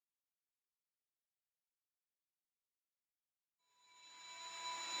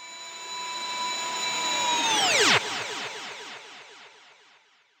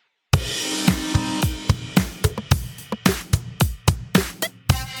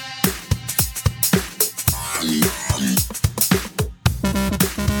It's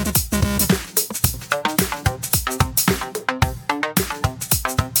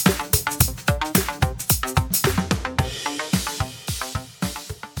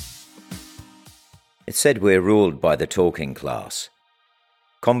said we're ruled by the talking class.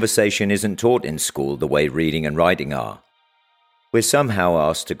 Conversation isn't taught in school the way reading and writing are. We're somehow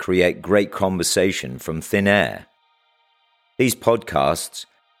asked to create great conversation from thin air. These podcasts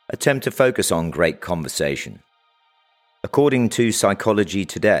attempt to focus on great conversation. According to Psychology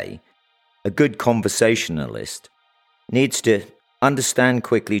Today, a good conversationalist needs to understand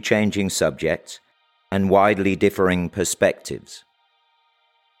quickly changing subjects and widely differing perspectives.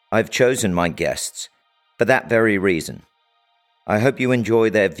 I've chosen my guests for that very reason. I hope you enjoy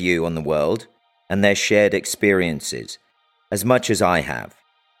their view on the world and their shared experiences as much as I have.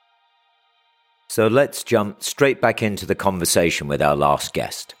 So let's jump straight back into the conversation with our last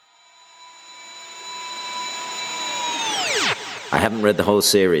guest. I haven't read the whole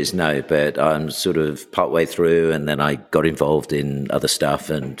series, no, but I'm sort of partway through, and then I got involved in other stuff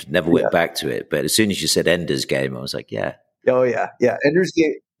and never went back to it. But as soon as you said Ender's Game, I was like, yeah. Oh, yeah. Yeah. Ender's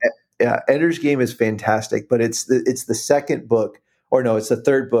Game. Yeah, Ender's Game is fantastic, but it's the second book, or no, it's the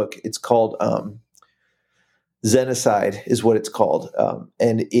third book. It's called Xenocide is what it's called,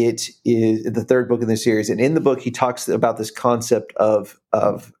 and it is the third book in the series. And in the book, he talks about this concept of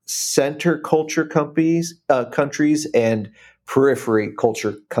center culture countries and periphery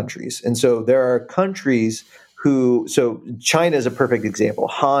culture countries. And so there are countries so China is a perfect example.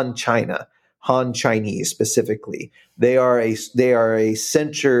 Han Chinese specifically, they are a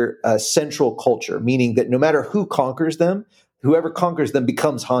central culture, meaning that no matter who conquers them, whoever conquers them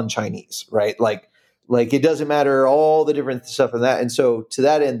becomes Han Chinese, right? Like it doesn't matter all the different stuff in that. And so to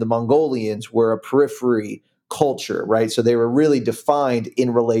that end, the Mongolians were a periphery culture, right? So they were really defined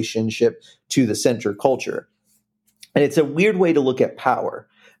in relationship to the center culture. And it's a weird way to look at power,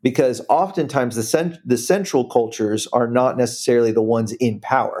 because oftentimes the central cultures are not necessarily the ones in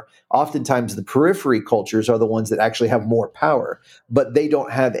power. Oftentimes the periphery cultures are the ones that actually have more power, but they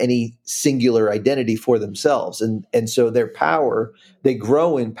don't have any singular identity for themselves. And so their power, they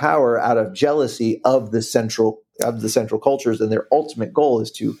grow in power out of jealousy of the central cultures, and their ultimate goal is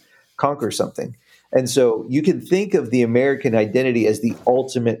to conquer something. And so you can think of the American identity as the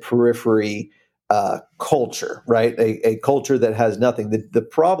ultimate periphery culture, right? A culture that has nothing. The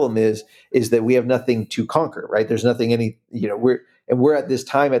problem is that we have nothing to conquer, right? There's nothing we're at this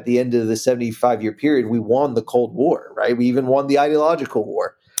time at the end of the 75-year period. We won the Cold War, right? We even won the ideological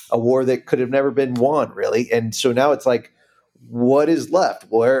war, a war that could have never been won, really. And so now it's like, what is left?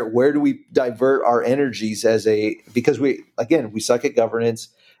 Where do we divert our energies because we suck at governance.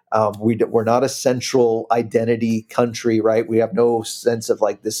 We're not a central identity country, right? We have no sense of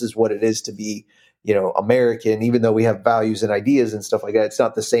like, this is what it is to be, American, even though we have values and ideas and stuff like that. It's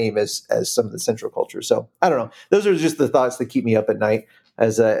not the same as some of the central cultures. So I don't know. Those are just the thoughts that keep me up at night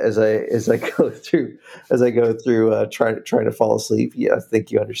as I go through trying to fall asleep. Yeah, I think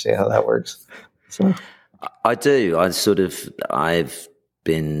you understand how that works. So I do. I've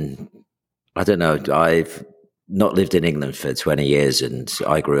not lived in England for 20 years, and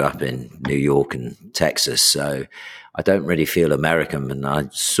I grew up in New York and Texas. So I don't really feel American, and I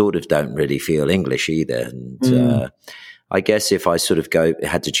sort of don't really feel English either. And I guess if I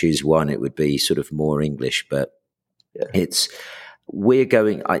had to choose one, it would be sort of more English. But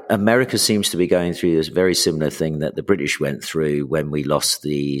America seems to be going through this very similar thing that the British went through when we lost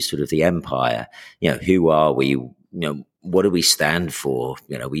the empire. Who are we? What do we stand for?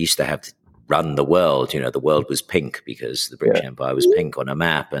 We used to have run the world. The world was pink because the British Empire was pink on a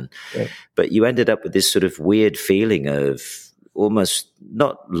map. But you ended up with this sort of weird feeling of almost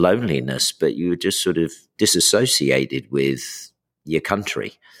not loneliness, but you were just sort of disassociated with your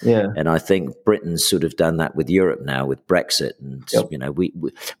country. Yeah. And I think Britain's sort of done that with Europe now with Brexit. And,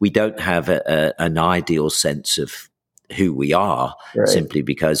 we don't have an ideal sense of who we are simply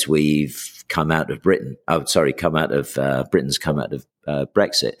because we've come out of Britain's come out of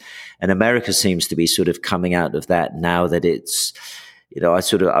Brexit. And America seems to be sort of coming out of that now that it's, I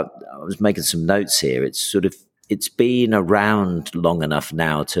was making some notes here. It's been around long enough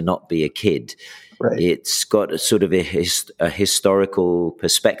now to not be a kid. Right. It's got a sort of a historical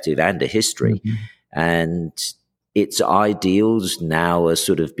perspective and a history. Mm-hmm. And its ideals now are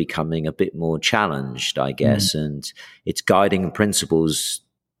sort of becoming a bit more challenged, I guess. Mm-hmm. And its guiding principles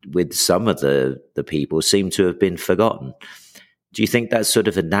with some of the people seem to have been forgotten. Do you think that's sort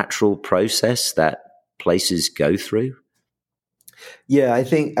of a natural process that places go through? Yeah, I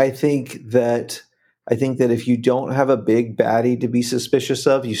think that if you don't have a big baddie to be suspicious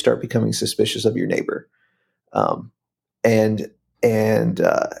of, you start becoming suspicious of your neighbor. Um, and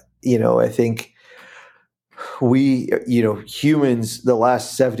I think humans the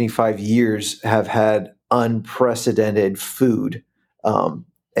last 75 years have had unprecedented food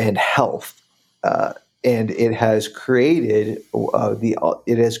and health, and it has created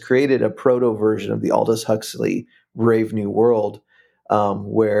a proto version of the Aldous Huxley Brave New World,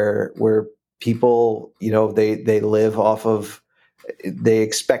 where people they live off of, they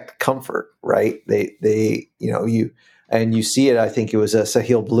expect comfort, right? You see it. I think it was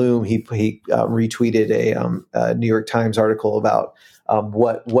Sahil Bloom. He retweeted a New York Times article about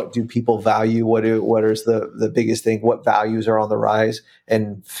what do people value? What is the biggest thing? What values are on the rise?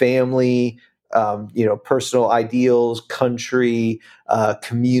 And family, personal ideals, country,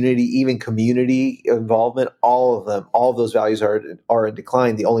 community, even community involvement. All of those values are in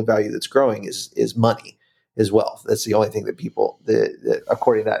decline. The only value that's growing is money, is wealth. That's the only thing that people, that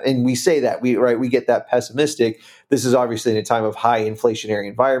according to that, and we say that we get that pessimistic. This is obviously in a time of high inflationary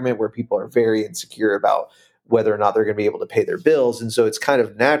environment where people are very insecure about whether or not they're going to be able to pay their bills, and so it's kind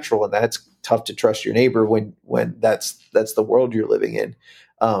of natural, and that's tough to trust your neighbor when that's the world you're living in.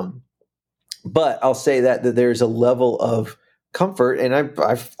 But I'll say that there's a level of comfort, and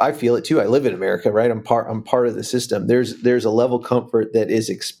I feel it too. I live in America, right? I'm part of the system. There's a level of comfort that is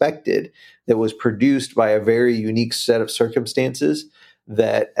expected, that was produced by a very unique set of circumstances,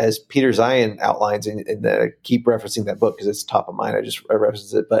 that, as Peter Zion outlines, and I keep referencing that book because it's top of mind. I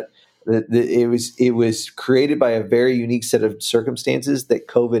reference it, but it was created by a very unique set of circumstances that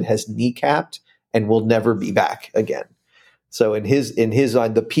COVID has kneecapped and will never be back again. So in his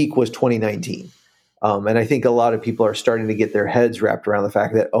mind, the peak was 2019. And I think a lot of people are starting to get their heads wrapped around the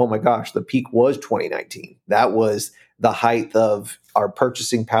fact that, oh my gosh, the peak was 2019. That was the height of our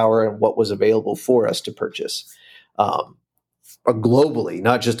purchasing power and what was available for us to purchase, globally,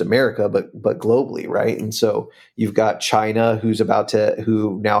 not just America, but globally, right? And so you've got China,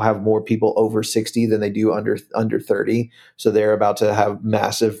 who now have more people over 60 than they do under 30. So they're about to have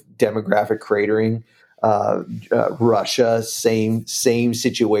massive demographic cratering. Russia, same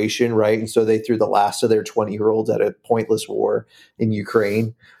situation, right? And so they threw the last of their 20-year-olds at a pointless war in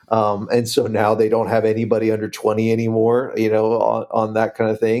Ukraine, and so now they don't have anybody under 20 anymore, on that kind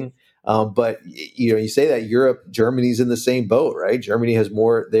of thing. But you say that Germany's in the same boat, right? Germany has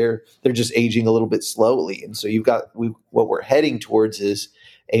more. They're just aging a little bit slowly, and so what we're heading towards is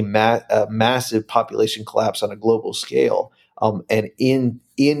a massive population collapse on a global scale. And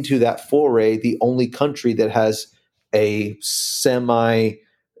into that foray, the only country that has a semi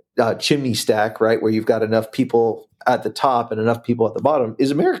chimney stack, right, where you've got enough people at the top and enough people at the bottom,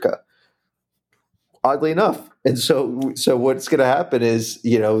 is America. Oddly enough, and so what's going to happen is,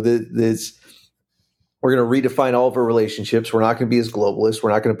 we're going to redefine all of our relationships. We're not going to be as globalists.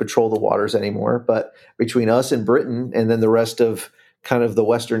 We're not going to patrol the waters anymore. But between us and Britain, and then the rest of kind of the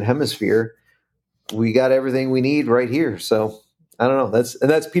Western Hemisphere, we got everything we need right here. So I don't know.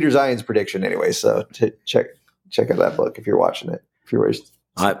 That's Peter Zion's prediction anyway. So to check out that book if you're watching it. If you're,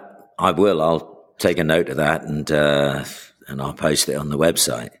 I will. I'll take a note of that and I'll post it on the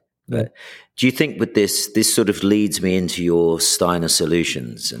website. But do you think with this sort of leads me into your Steiner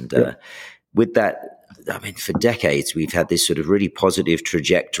solutions? And with that, I mean, for decades, we've had this sort of really positive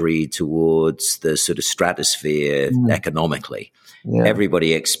trajectory towards the sort of stratosphere economically. Yeah.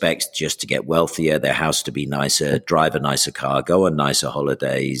 Everybody expects just to get wealthier, their house to be nicer, drive a nicer car, go on nicer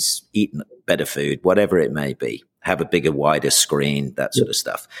holidays, eat better food, whatever it may be, have a bigger, wider screen, that sort of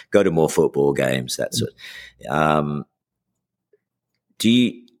stuff, go to more football games, that sort of.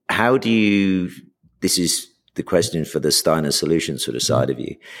 This is the question for the Steiner solution sort of side of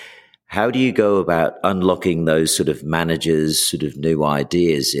you. How do you go about unlocking those sort of managers' sort of new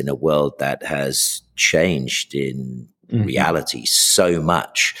ideas in a world that has changed in reality so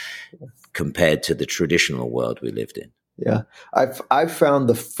much compared to the traditional world we lived in? Yeah, I've found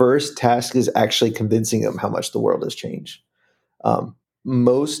the first task is actually convincing them how much the world has changed. So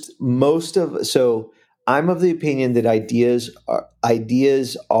I'm of the opinion that ideas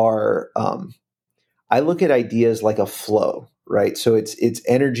are. I look at ideas like a flow, right? So it's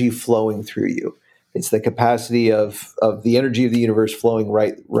energy flowing through you. It's the capacity of the energy of the universe flowing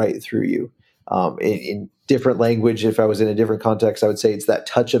right through you. In different language, if I was in a different context, I would say it's that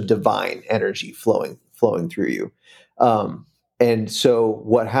touch of divine energy flowing through you. And so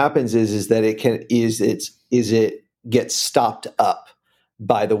what happens is that it gets stopped up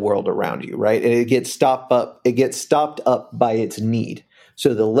by the world around you, right? And it gets stopped up by its need.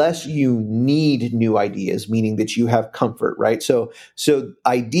 So the less you need new ideas, meaning that you have comfort, right? So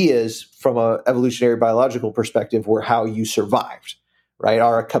ideas from an evolutionary biological perspective were how you survived, right?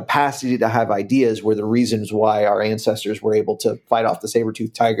 Our capacity to have ideas were the reasons why our ancestors were able to fight off the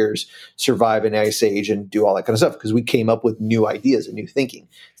saber-toothed tigers, survive an ice age, and do all that kind of stuff, because we came up with new ideas and new thinking.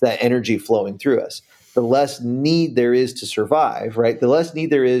 It's that energy flowing through us. The less need there is to survive, right? The less need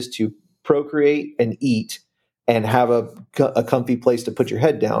there is to procreate and eat and have a comfy place to put your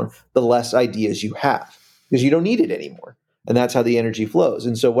head down, the less ideas you have, because you don't need it anymore. And that's how the energy flows.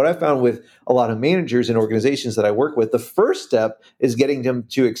 And so what I found with a lot of managers and organizations that I work with, the first step is getting them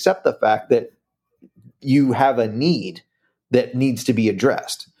to accept the fact that you have a need that needs to be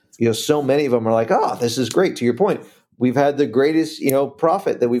addressed. So many of them are like, oh, this is great. To your point, we've had the greatest,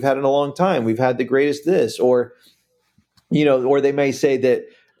 profit that we've had in a long time. We've had the greatest this, or they may say that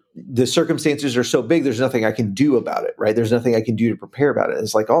the circumstances are so big, there's nothing I can do about it, right? There's nothing I can do to prepare about it.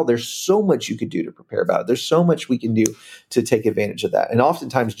 It's like, oh, there's so much you could do to prepare about it. There's so much we can do to take advantage of that. And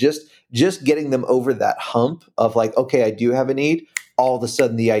oftentimes just getting them over that hump of like, okay, I do have a need, all of a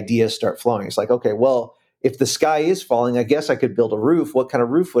sudden the ideas start flowing. It's like, okay, well, if the sky is falling, I guess I could build a roof. What kind of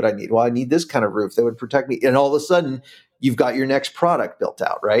roof would I need? Well, I need this kind of roof that would protect me. And all of a sudden you've got your next product built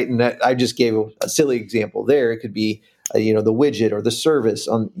out, right? And that, I just gave a silly example there. It could be the widget or the service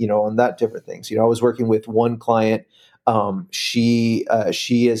on that different things. I was working with one client. She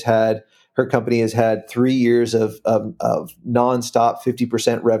has had, her company has had 3 years of nonstop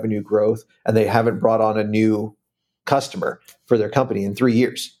 50% revenue growth, and they haven't brought on a new customer for their company in 3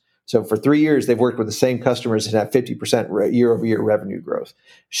 years. So for 3 years, they've worked with the same customers and have 50% year-over-year revenue growth.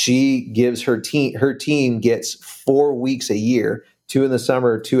 She gives her team gets 4 weeks a year, 2 in the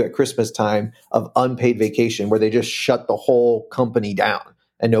summer, 2 at Christmas time, of unpaid vacation, where they just shut the whole company down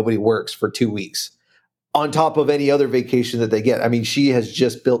and nobody works for 2 weeks on top of any other vacation that they get. I mean, she has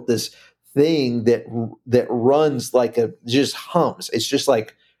just built this thing that runs like just hums. It's just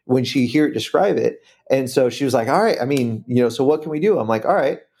like when she hear it describe it. And so she was like, all right, I mean, so what can we do? I'm like, all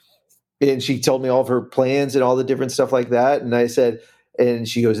right. And she told me all of her plans and all the different stuff like that. And I said, and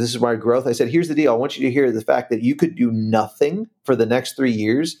she goes, this is my growth. I said, here's the deal. I want you to hear the fact that you could do nothing for the next 3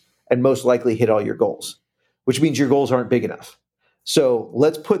 years and most likely hit all your goals, which means your goals aren't big enough. So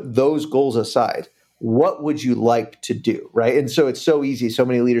let's put those goals aside. What would you like to do? Right. And so it's so easy. So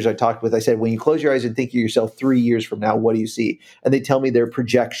many leaders I talked with, I said, when you close your eyes and think of yourself 3 years from now, what do you see? And they tell me their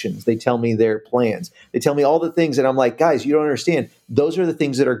projections. They tell me their plans. They tell me all the things. And I'm like, guys, you don't understand. Those are the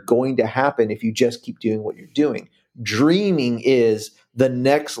things that are going to happen if you just keep doing what you're doing. Dreaming is the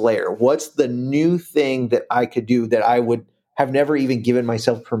next layer. What's the new thing that I could do that I would have never even given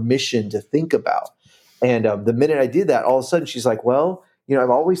myself permission to think about? And the minute I did that, all of a sudden she's like, well, I've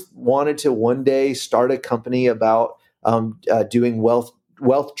always wanted to one day start a company about doing wealth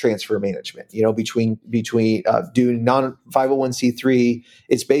transfer management. Between doing non 501c3,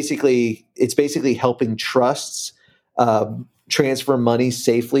 it's basically helping trusts transfer money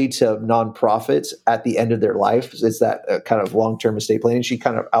safely to nonprofits at the end of their life. It's that kind of long-term estate planning. She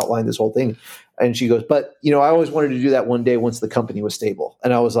kind of outlined this whole thing, and she goes, "But I always wanted to do that one day once the company was stable."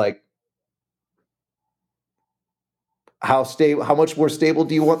 And I was like, how much more stable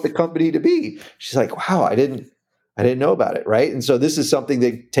do you want the company to be? She's like, wow, I didn't know about it. Right. And so this is something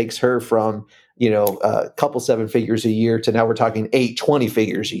that takes her from, a couple 7 figures a year to now we're talking 20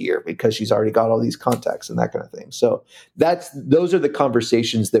 figures a year, because she's already got all these contacts and that kind of thing. So those are the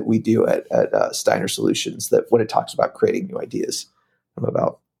conversations that we do at Steiner Solutions, that when it talks about creating new ideas, I'm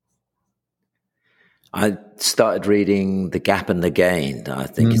about. I started reading The Gap and the Gain. I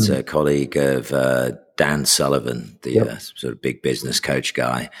think it's a colleague of Dan Sullivan, the sort of big business coach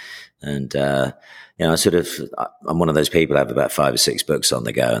guy. And, I'm one of those people who have about 5 or 6 books on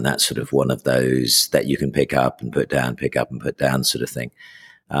the go. And that's sort of one of those that you can pick up and put down, pick up and put down sort of thing.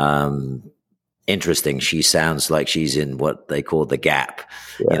 Interesting. She sounds like she's in what they call the gap.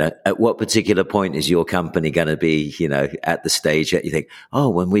 Yeah. At what particular point is your company going to be, at the stage that you think, oh,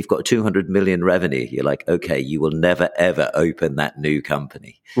 when we've got 200 million revenue, you're like, okay, you will never, ever open that new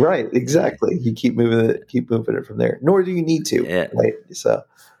company. Right. Exactly. You keep moving it from there, nor do you need to. Yeah. Right. So,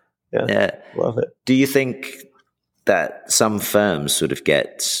 yeah. Love it. Do you think that some firms sort of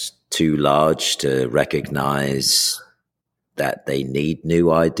get too large to recognize that they need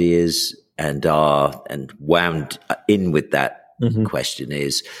new ideas? And wound in with that question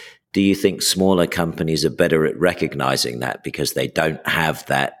is, do you think smaller companies are better at recognizing that because they don't have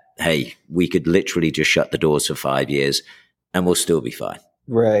that, hey, we could literally just shut the doors for 5 years and we'll still be fine?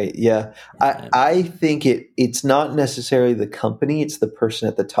 Right. Yeah. I think it's not necessarily the company, it's the person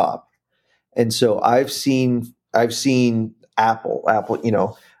at the top. And so I've seen Apple,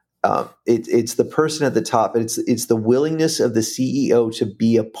 it's the person at the top. It's the willingness of the CEO to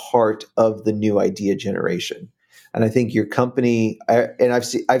be a part of the new idea generation. And I think your company, and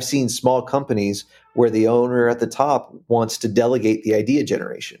I've seen small companies where the owner at the top wants to delegate the idea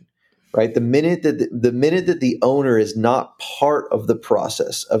generation, right? The minute that the owner is not part of the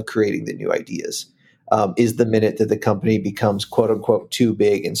process of creating the new ideas, is the minute that the company becomes quote unquote too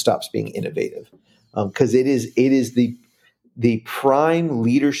big and stops being innovative, because it is the prime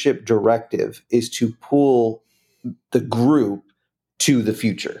leadership directive is to pull the group to the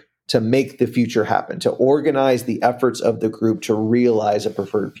future, to make the future happen, to organize the efforts of the group to realize a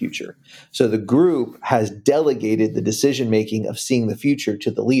preferred future. So the group has delegated the decision making of seeing the future to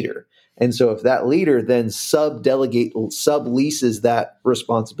the leader. And so if that leader then subleases that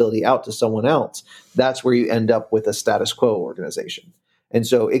responsibility out to someone else, that's where you end up with a status quo organization. And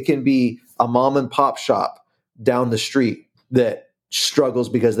so it can be a mom and pop shop down the street that struggles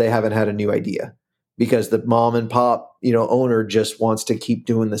because they haven't had a new idea, because the mom and pop, owner just wants to keep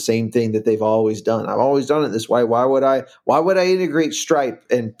doing the same thing that they've always done. I've always done it this way. Why would I integrate Stripe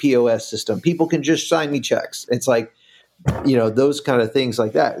and POS system? People can just sign me checks. It's like, those kind of things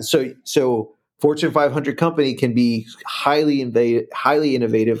like that. So Fortune 500 company can be highly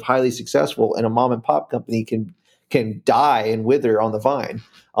innovative, highly successful, and a mom and pop company can die and wither on the vine.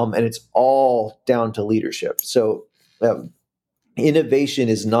 And it's all down to leadership. So innovation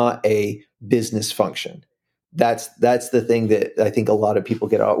is not a business function. That's the thing that I think a lot of people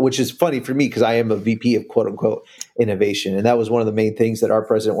get out, which is funny for me because I am a VP of quote unquote innovation. And that was one of the main things that our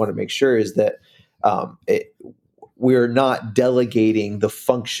president wanted to make sure is that we're not delegating the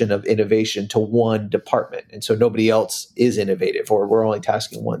function of innovation to one department. And so nobody else is innovative, or we're only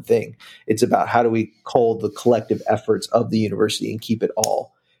tasking one thing. It's about how do we cull the collective efforts of the university and keep it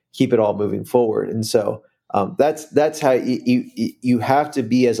all moving forward. And so that's how you have to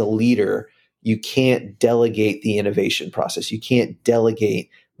be as a leader. You can't delegate the innovation process. You can't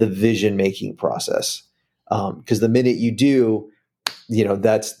delegate the vision making process, because the minute you do,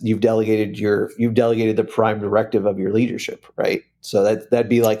 you've delegated the prime directive of your leadership, right? So that'd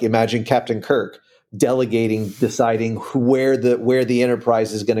be like, imagine Captain Kirk deciding where the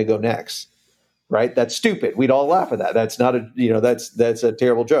Enterprise is going to go next. Right? That's stupid. We'd all laugh at that. That's not that's a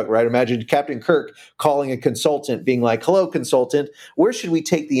terrible joke, right? Imagine Captain Kirk calling a consultant being like, "Hello, consultant, where should we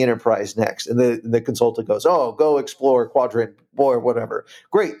take the Enterprise next?" And the consultant goes, "Oh, go explore Quadrant or whatever."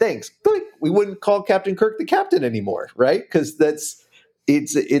 Great, thanks. We wouldn't call Captain Kirk the captain anymore, right? Because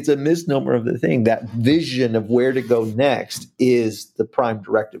it's a misnomer of the thing. That vision of where to go next is the prime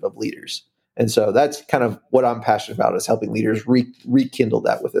directive of leaders. And so that's kind of what I'm passionate about, is helping leaders rekindle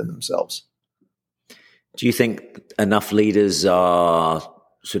that within themselves. Do you think enough leaders are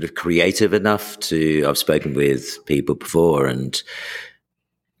sort of creative enough to? I've spoken with people before, and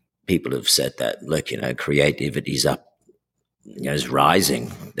people have said that, look, creativity's up, is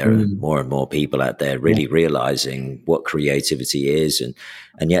rising. There are more and more people out there really realizing what creativity is,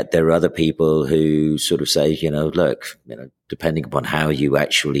 and yet there are other people who sort of say, look, depending upon how you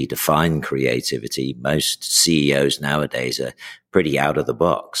actually define creativity, most CEOs nowadays are pretty out of the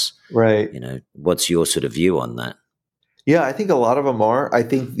box. Right. What's your sort of view on that? Yeah, I think a lot of them are. I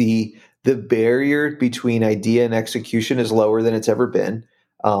think the barrier between idea and execution is lower than it's ever been.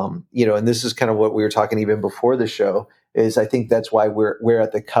 And this is kind of what we were talking even before the show, is I think that's why we're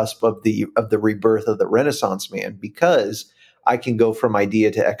at the cusp of the rebirth of the Renaissance man, because I can go from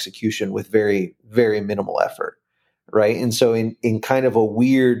idea to execution with very, very minimal effort. Right. And so in kind of a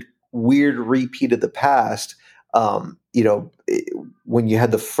weird repeat of the past, when you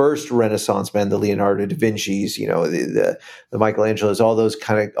had the first Renaissance man, the Leonardo da Vinci's, the Michelangelos,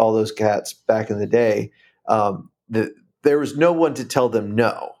 all those cats back in the day, there was no one to tell them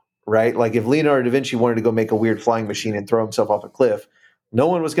no, right? Like if Leonardo da Vinci wanted to go make a weird flying machine and throw himself off a cliff, no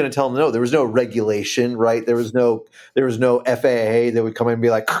one was going to tell him no. There was no regulation, right? There was no FAA that would come in and be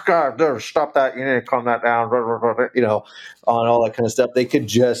like, God, stop that, you need to calm that down, on all that kind of stuff. They could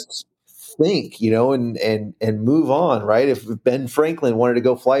just think, and move on, right? If Ben Franklin wanted to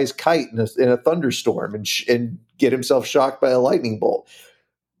go fly his kite in a thunderstorm and get himself shocked by a lightning bolt,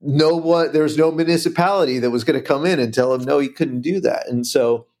 there was no municipality that was going to come in and tell him no, he couldn't do that. And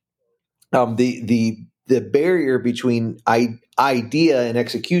so the barrier between idea and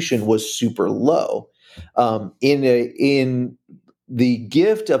execution was super low. In the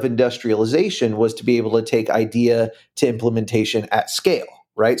gift of industrialization was to be able to take idea to implementation at scale,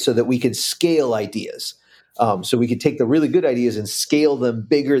 right? So that we could scale ideas. So we could take the really good ideas and scale them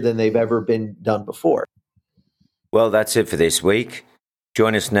bigger than they've ever been done before. Well, that's it for this week.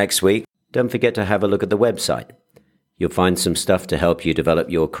 Join us next week. Don't forget to have a look at the website. You'll find some stuff to help you develop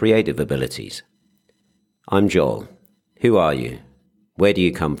your creative abilities. I'm Joel. Who are you? Where do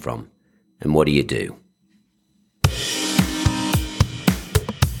you come from? And what do you do?